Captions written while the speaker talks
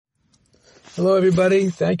Hello, everybody.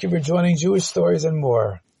 Thank you for joining Jewish Stories and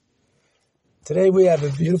More. Today we have a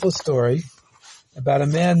beautiful story about a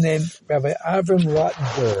man named Rabbi Avram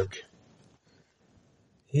Rottenberg.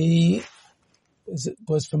 He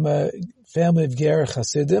was from a family of Ger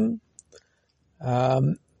Hasidim,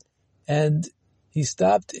 and he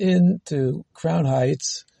stopped into Crown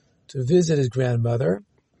Heights to visit his grandmother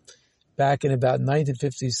back in about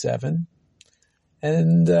 1957,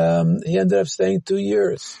 and he ended up staying 2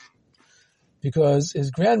 years. Because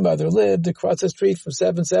his grandmother lived across the street from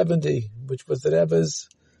 770, which was the Rebbe's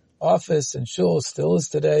office and shul, still is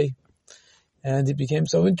today. And he became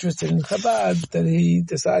so interested in Chabad that he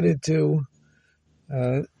decided to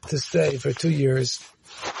stay for 2 years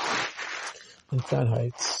in Crown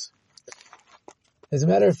Heights. As a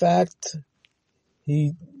matter of fact,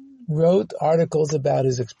 he wrote articles about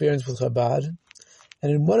his experience with Chabad,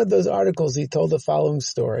 and in one of those articles he told the following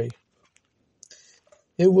story.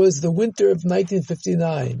 It was the winter of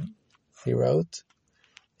 1959, he wrote,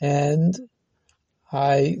 and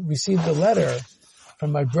I received a letter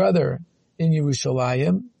from my brother in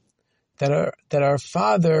Yerushalayim that our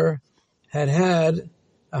father had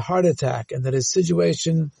a heart attack and that his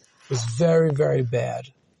situation was very, very bad.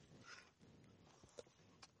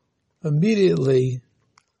 Immediately,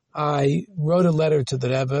 I wrote a letter to the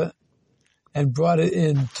Rebbe and brought it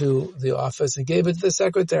into the office and gave it to the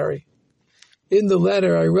secretary. In the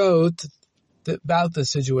letter, I wrote about the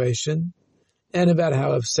situation and about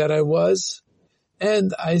how upset I was.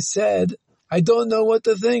 And I said, I don't know what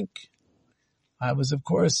to think. I was, of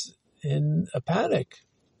course, in a panic.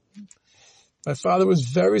 My father was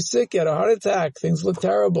very sick. He had a heart attack. Things looked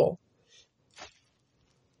terrible.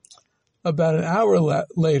 About an hour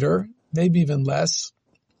later, maybe even less,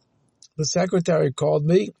 the secretary called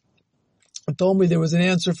me and told me there was an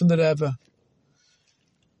answer from the Rebbe.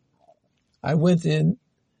 I went in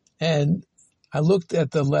and I looked at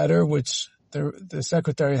the letter which the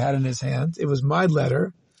secretary had in his hand. It was my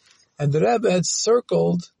letter, and the Rebbe had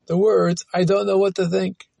circled the words, I don't know what to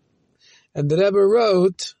think. And the Rebbe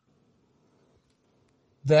wrote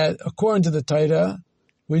that according to the Torah,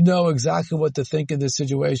 we know exactly what to think in this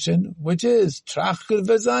situation, which is, trach good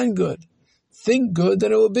v'zayin good. Think good,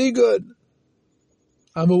 then it will be good.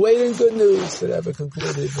 I'm awaiting good news, the Rebbe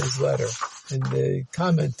concluded his letter in the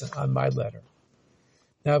comment on my letter.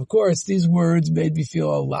 Now, of course, these words made me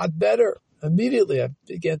feel a lot better. Immediately, I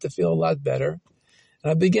began to feel a lot better.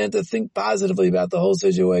 And I began to think positively about the whole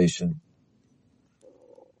situation.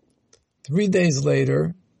 3 days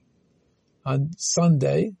later, on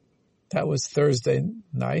Sunday, that was Thursday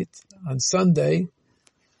night, on Sunday,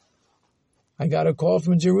 I got a call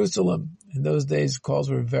from Jerusalem. In those days, calls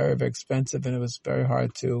were very, very expensive, and it was very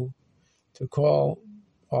hard to call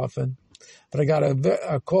often. But I got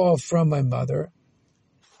a call from my mother.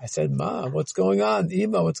 I said, Mom, what's going on?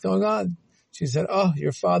 Ima, what's going on? She said, oh,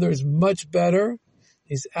 your father is much better.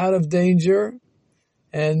 He's out of danger,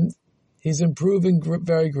 and he's improving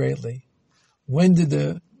very greatly. When did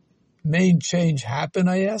the main change happen,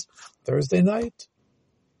 I asked? Thursday night.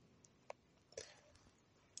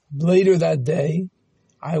 Later that day,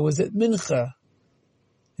 I was at Mincha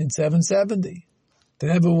in 770. The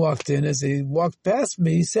Rebbe walked in. As he walked past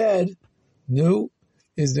me, he said, do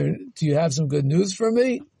you have some good news for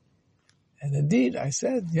me? And indeed, I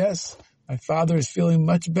said, yes, my father is feeling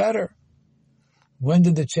much better. When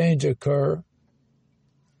did the change occur?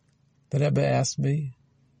 The Rebbe asked me.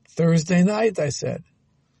 Thursday night, I said.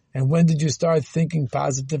 And when did you start thinking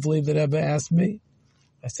positively? The Rebbe asked me.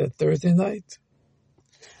 I said, Thursday night.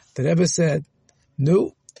 The Rebbe said,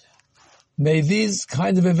 no, may these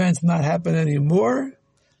kinds of events not happen anymore,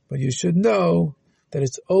 but you should know that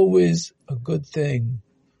it's always a good thing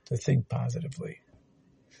to think positively.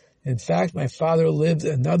 In fact, my father lived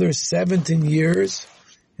another 17 years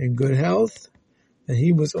in good health, and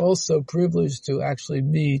he was also privileged to actually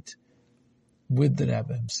meet with the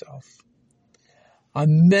Rebbe himself.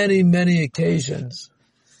 On many, many occasions,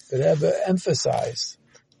 the Rebbe emphasized,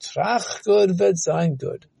 trach good, v'zayin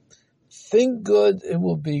good. Think good, it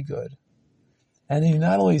will be good. And he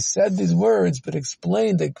not only said these words, but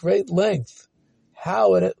explained at great length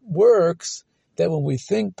how it works that when we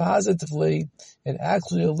think positively, it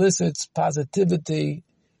actually elicits positivity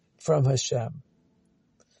from Hashem.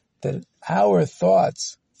 That our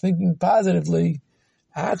thoughts, thinking positively,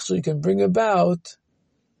 actually can bring about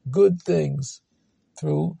good things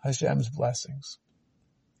through Hashem's blessings.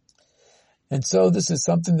 And so this is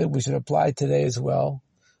something that we should apply today as well.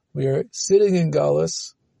 We are sitting in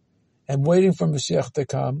Galus and waiting for Mashiach to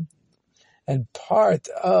come. And part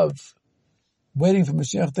of waiting for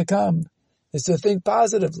Mashiach to come is to think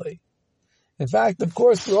positively. In fact, of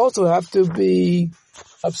course, we also have to be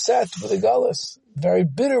upset with the Gullus, very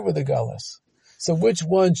bitter with the Gullus. So which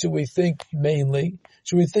one should we think mainly?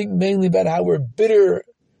 Should we think mainly about how we're bitter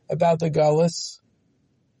about the Gullus?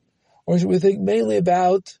 Or should we think mainly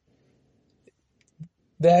about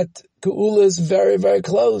that Geula is very, very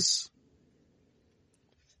close?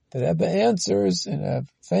 The Rebbe answers in a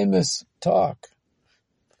famous talk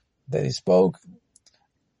that he spoke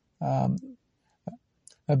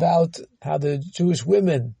about how the Jewish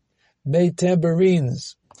women made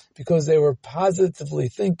tambourines because they were positively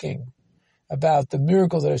thinking about the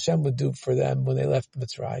miracles that Hashem would do for them when they left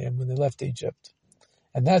Mitzrayim, when they left Egypt.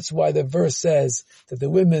 And that's why the verse says that the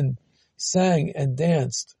women sang and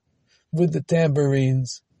danced with the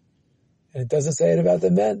tambourines. And it doesn't say it about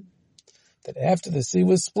the men. That after the sea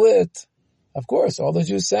was split, of course, all the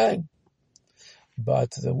Jews sang.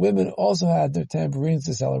 But the women also had their tambourines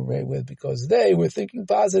to celebrate with because they were thinking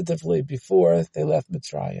positively before they left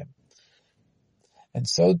Mitzrayim. And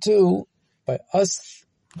so too, by us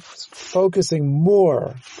focusing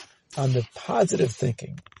more on the positive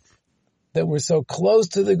thinking, that we're so close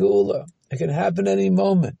to the Geula, it can happen any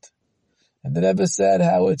moment. And the Rebbe said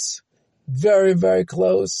how it's very, very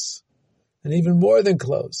close, and even more than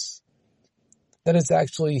close. That it's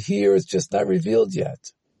actually here, it's just not revealed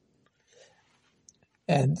yet.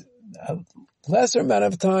 And a lesser amount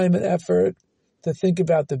of time and effort to think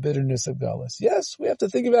about the bitterness of Gullus. Yes, we have to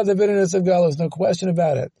think about the bitterness of Gullus, no question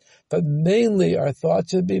about it. But mainly our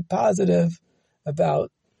thoughts should be positive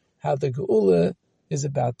about how the Geula is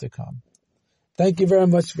about to come. Thank you very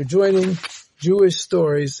much for joining Jewish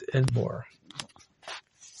Stories and More.